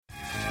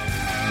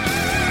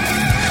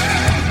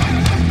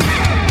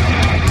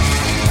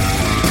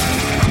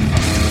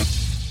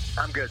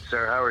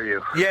How are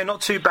you? Yeah,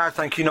 not too bad,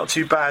 thank you. Not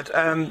too bad.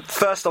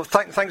 First off,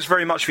 thanks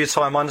very much for your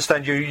time. I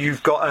understand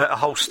you've got a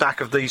whole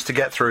stack of these to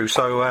get through.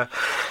 So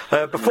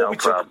No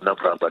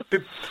problem.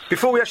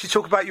 Before we actually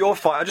talk about your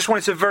fight, I just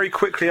wanted to very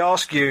quickly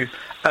ask you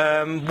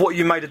what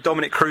you made of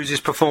Dominic Cruz's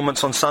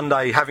performance on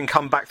Sunday, having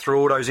come back through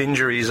all those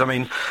injuries. I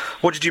mean,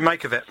 what did you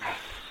make of it?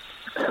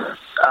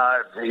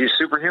 He's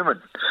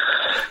superhuman.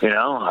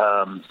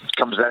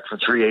 Comes back from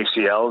 3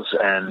 ACLs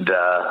and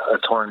a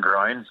torn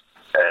groin,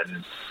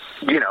 and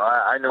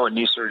I know what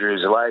knee surgery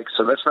is like,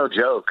 so that's no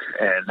joke.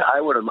 And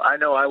I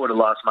know I would have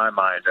lost my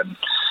mind, and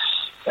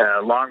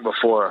long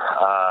before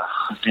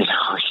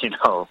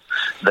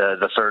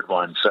the third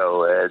one.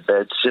 So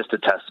it's just a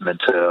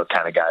testament to the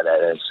kind of guy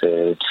that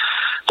is.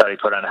 Thought he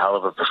put on a hell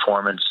of a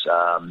performance.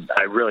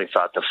 I really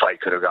thought the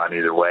fight could have gone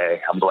either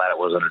way. I'm glad it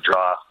wasn't a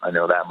draw. I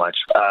know that much.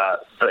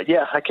 But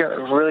yeah, I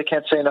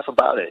can't say enough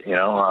about it.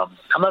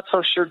 I'm not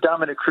so sure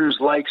Dominic Cruz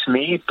likes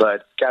me,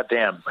 but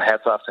goddamn,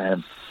 hats off to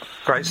him.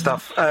 Great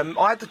stuff. I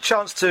had the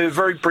chance to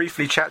very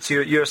briefly chat to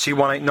you at UFC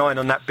 189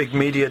 on that big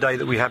media day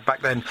that we had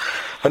back then.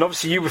 And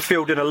obviously you were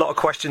fielding a lot of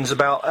questions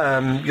about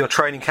your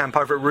training camp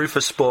over at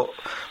Rufus Sport.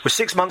 We're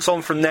 6 months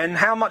on from then.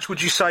 How much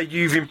would you say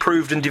you've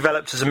improved and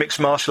developed as a mixed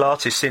martial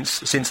artist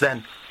since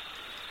then?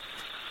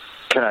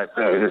 Can I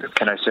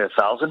say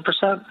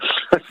 1,000%?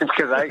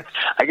 Because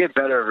I get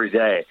better every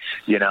day,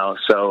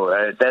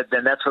 So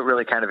that's what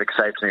really kind of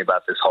excites me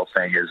about this whole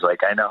thing is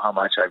like I know how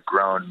much I've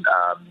grown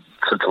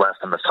since the last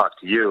time I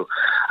talked to you.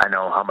 I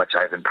know how much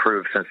I've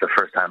improved since the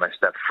first time I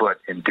stepped foot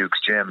in Duke's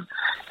gym.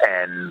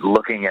 And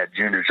looking at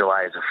June or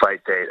July as a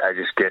fight date, I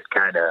just get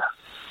kind of.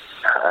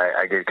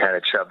 I get kind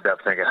of chubbed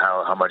up thinking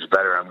how much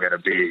better I'm going to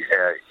be,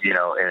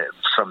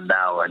 from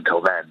now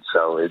until then.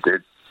 So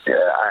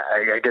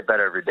I get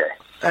better every day.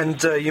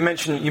 And you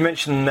mentioned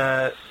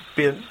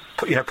being,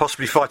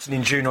 possibly fighting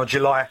in June or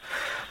July.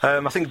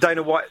 I think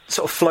Dana White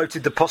sort of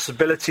floated the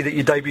possibility that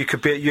your debut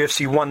could be at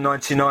UFC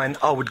 199.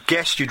 I would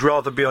guess you'd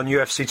rather be on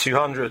UFC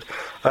 200.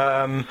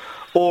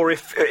 Or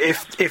if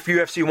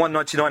UFC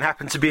 199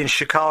 happened to be in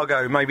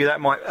Chicago, maybe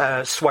that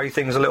might sway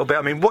things a little bit.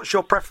 I mean, what's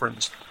your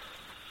preference?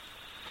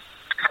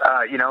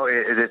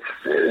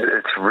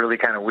 It's really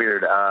kind of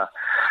weird.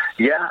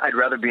 Yeah, I'd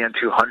rather be on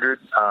 200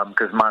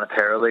 because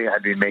monetarily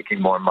I'd be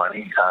making more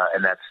money,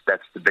 and that's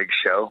the big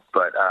show.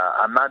 But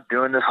I'm not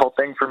doing this whole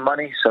thing for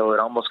money, so it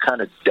almost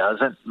kind of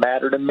doesn't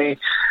matter to me.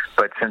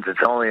 But since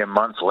it's only a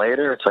month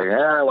later, it's like,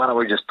 why don't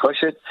we just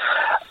push it?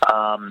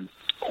 I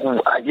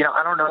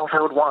don't know if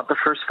I would want the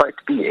first fight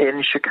to be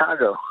in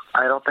Chicago.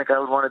 I don't think I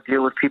would want to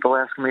deal with people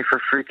asking me for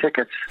free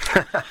tickets.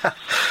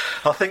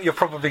 I think you'll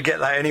probably get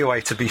that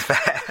anyway, to be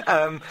fair.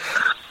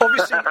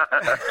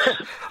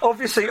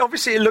 Obviously,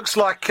 it looks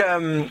like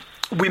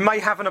we may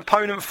have an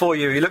opponent for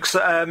you. He looks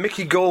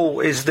Mickey Gall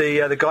is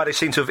the guy they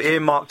seem to have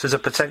earmarked as a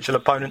potential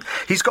opponent.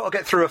 He's got to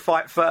get through a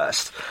fight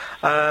first.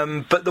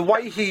 But the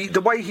way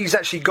he's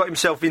actually got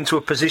himself into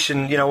a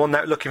position, on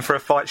that looking for a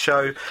fight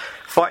show,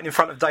 fighting in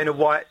front of Dana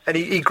White, and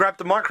he grabbed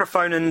the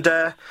microphone and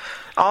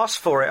asked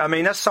for it. I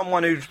mean, as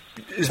someone who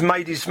has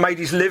made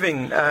his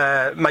living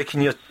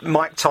making your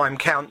mic time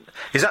count,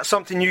 is that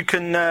something you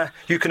can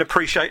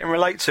appreciate and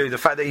relate to? The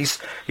fact that he's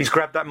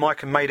grabbed that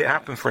mic and made it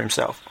happen for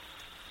himself.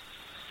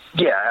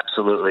 Yeah,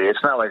 absolutely.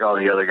 It's not like all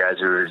the other guys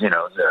who are,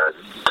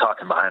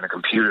 talking behind a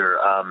computer.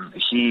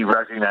 He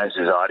recognized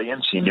his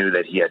audience. He knew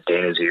that he had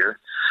Dana's ear.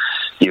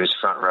 He was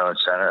front row and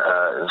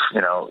center,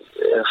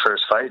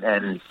 first fight,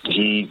 and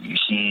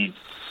he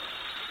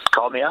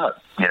called me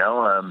out.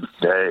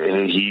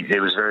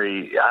 It was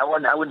very. I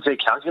wouldn't say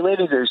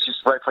calculated. It was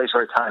just right place,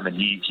 right time, and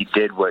he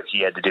did what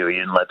he had to do. He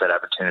didn't let that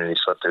opportunity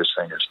slip through his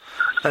fingers.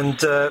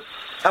 And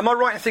am I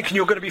right in thinking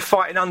you're going to be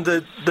fighting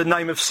under the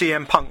name of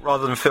CM Punk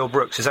rather than Phil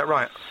Brooks? Is that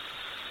right?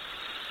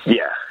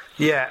 Yeah.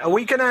 Yeah. Are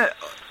we going to,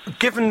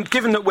 given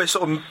that we're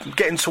sort of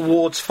getting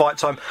towards fight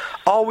time,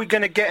 are we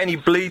going to get any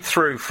bleed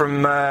through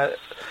from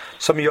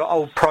some of your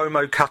old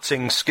promo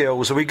cutting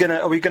skills? Are we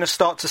going to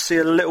start to see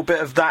a little bit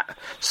of that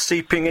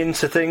seeping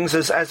into things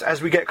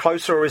as we get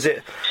closer, or is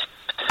it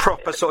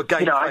proper sort of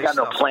game? I got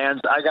no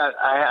plans.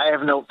 I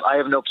have no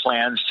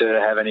plans to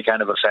have any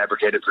kind of a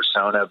fabricated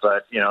persona.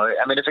 But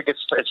if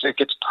it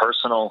gets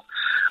personal,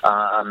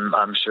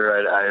 I'm sure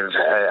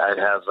I'd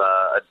have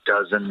a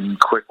dozen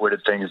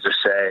quick-witted things to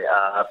say.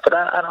 But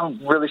I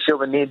don't really feel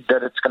the need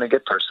that it's going to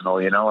get personal.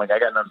 I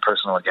got nothing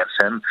personal against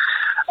him.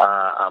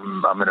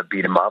 I'm going to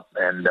beat him up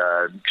and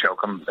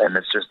choke him, and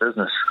it's just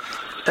business.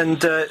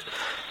 And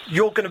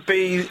you're going to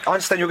be. I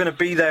understand you're going to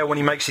be there when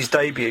he makes his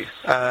debut.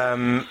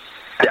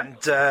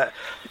 And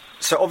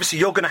so obviously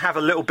you're going to have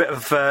a little bit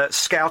of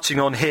scouting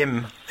on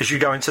him as you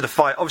go into the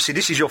fight. Obviously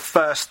this is your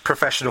first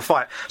professional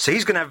fight, so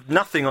he's going to have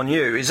nothing on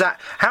you.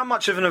 How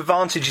much of an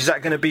advantage is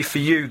that going to be for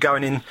you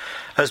going in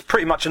as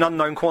pretty much an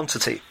unknown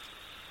quantity?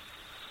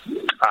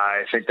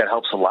 I think that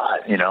helps a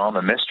lot. I'm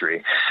a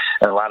mystery.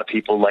 And a lot of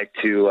people like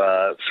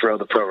to throw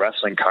the pro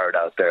wrestling card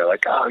out there,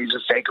 like, oh, he's a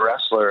fake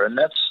wrestler, and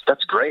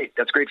that's great.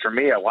 That's great for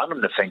me. I want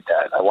them to think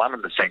that. I want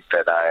them to think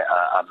that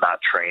I'm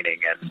not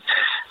training and,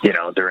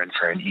 they're in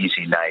for an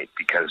easy night,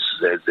 because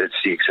it's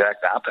the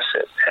exact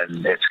opposite,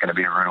 and it's going to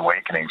be a rude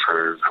awakening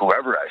for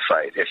whoever I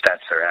fight if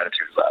that's their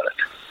attitude about it.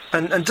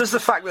 And does the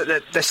fact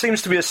that there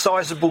seems to be a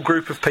sizable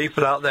group of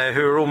people out there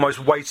who are almost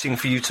waiting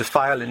for you to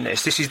fail in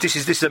this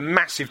is a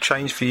massive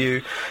change for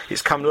you.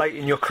 It's come late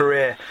in your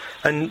career,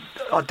 and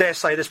I dare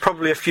say there's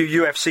probably a few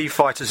UFC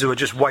fighters who are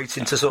just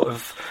waiting to sort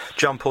of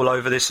jump all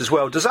over this as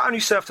well. Does that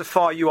only serve to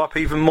fire you up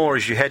even more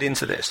as you head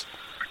into this?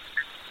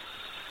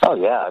 Oh,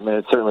 yeah. I mean,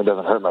 it certainly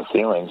doesn't hurt my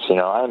feelings.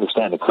 I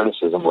understand the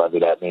criticism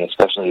levied at me,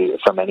 especially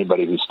from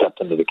anybody who stepped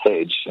into the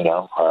cage,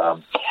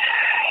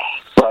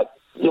 But,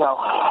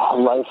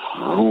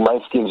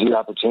 life gives you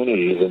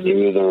opportunities, and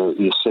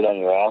you sit on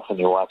your ass and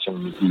you watch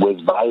them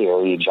whiz by you,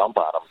 or you jump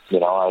on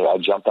them. I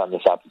jumped on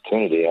this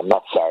opportunity. I'm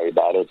not sorry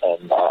about it,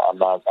 and I'm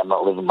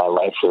not living my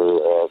life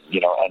for,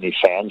 any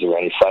fans or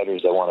any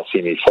fighters that want to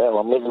see me fail.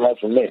 I'm living life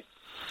for me.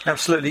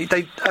 Absolutely.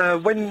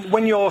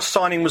 When your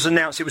signing was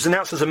announced, it was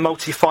announced as a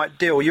multi-fight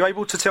deal. Are you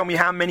able to tell me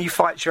how many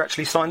fights you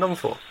actually signed on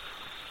for?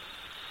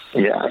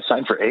 Yeah, I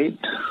signed for 8.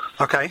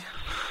 Okay.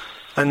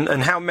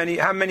 And how many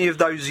of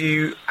those are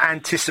you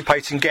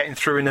anticipating getting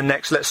through in the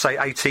next, let's say,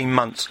 18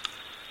 months?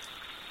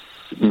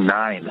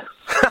 9.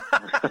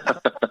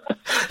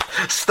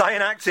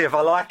 Staying active,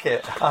 I like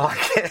it.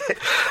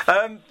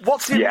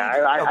 What's the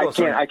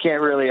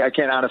I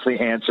can't honestly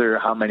answer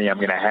how many I'm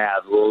going to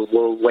have.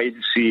 We'll wait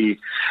and see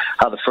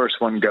how the first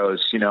one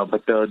goes,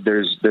 But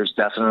there's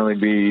definitely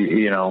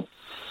be, there's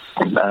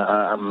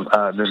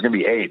going to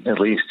be 8 at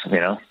least,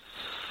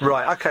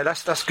 Right. Okay.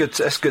 That's good.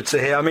 That's good to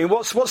hear. I mean,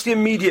 what's the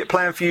immediate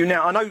plan for you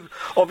now? I know,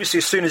 obviously,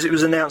 as soon as it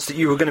was announced that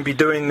you were going to be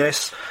doing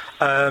this,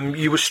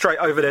 you were straight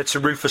over there to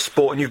Rufus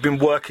Sport, and you've been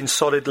working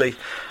solidly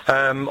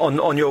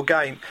on your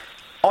game.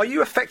 Are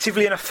you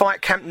effectively in a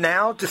fight camp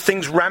now? Do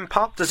things ramp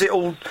up?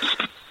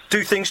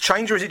 Do things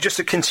change, or is it just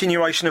a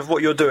continuation of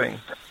what you're doing?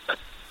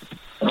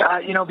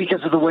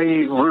 Because of the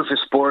way Rufus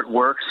Sport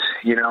works,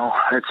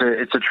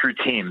 it's a true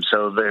team.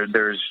 So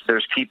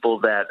there's people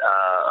that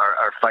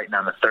are fighting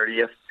on the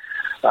 30th.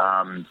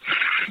 And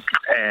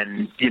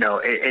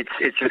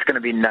it's just going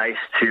to be nice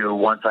to,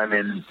 once I'm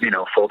in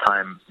full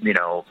time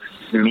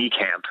me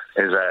camp,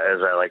 as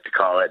I like to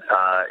call it.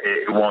 I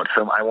won't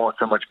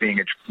so much be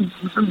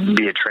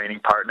a training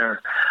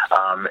partner.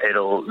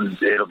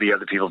 It'll be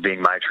other people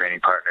being my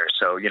training partner.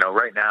 So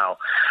right now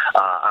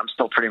I'm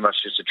still pretty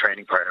much just a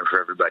training partner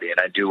for everybody, and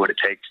I do what it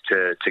takes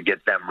to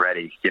get them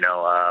ready. We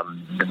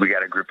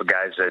got a group of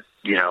guys that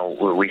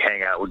we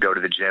hang out, we go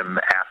to the gym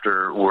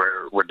after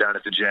we're done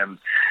at the gym.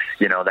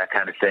 That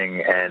kind of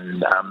thing.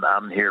 And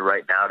I'm here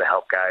right now to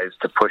help guys,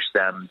 to push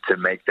them to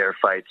make their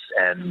fights.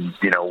 And,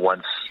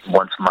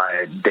 once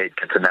my date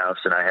gets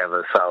announced and I have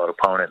a solid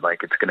opponent,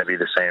 it's going to be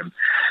the same.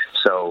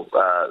 So,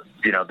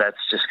 that's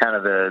just kind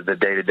of the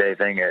day-to-day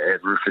thing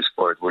at Rufus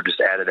Sport. We're just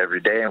at it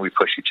every day, and we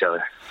push each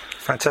other.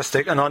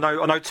 Fantastic. And I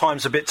know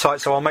time's a bit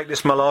tight, so I'll make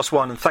this my last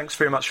one. And thanks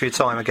very much for your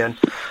time again.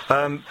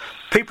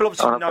 People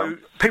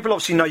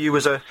obviously know you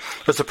as a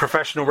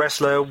professional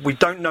wrestler. We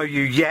don't know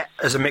you yet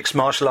as a mixed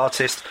martial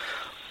artist.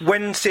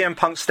 When CM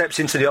Punk steps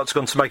into the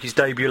octagon to make his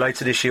debut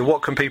later this year,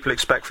 what can people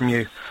expect from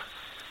you?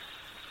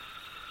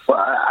 Well,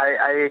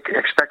 I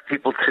expect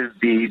people to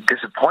be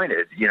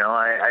disappointed.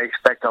 I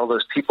expect all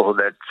those people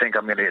that think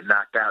I'm going to get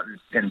knocked out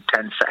in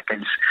 10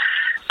 seconds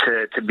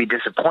to be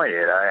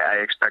disappointed. I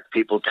expect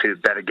people to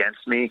bet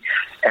against me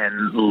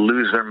and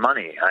lose their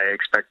money. I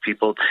expect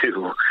people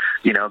to,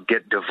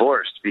 get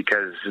divorced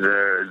because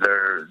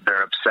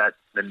they're upset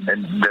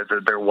and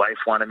their wife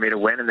wanted me to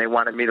win and they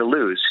wanted me to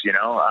lose.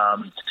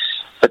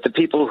 But the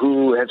people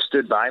who have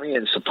stood by me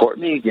and support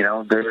me,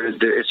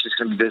 it's just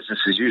going to be business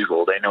as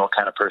usual. They know what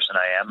kind of person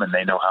I am, and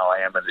they know how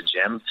I am in the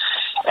gym.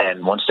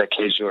 And once that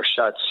cage door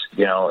shuts,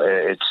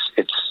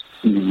 it's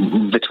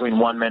between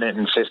 1 minute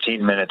and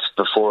 15 minutes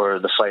before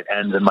the fight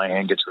ends and my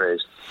hand gets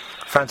raised.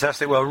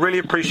 Fantastic. Well, really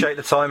appreciate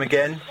the time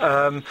again.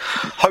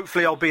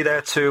 Hopefully I'll be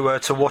there to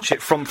watch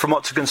it from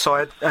Octagon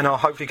side, and I'll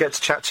hopefully get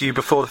to chat to you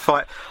before the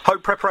fight.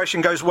 Hope preparation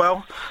goes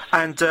well,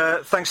 and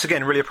thanks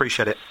again. Really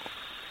appreciate it.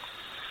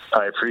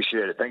 I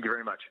appreciate it. Thank you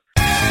very much.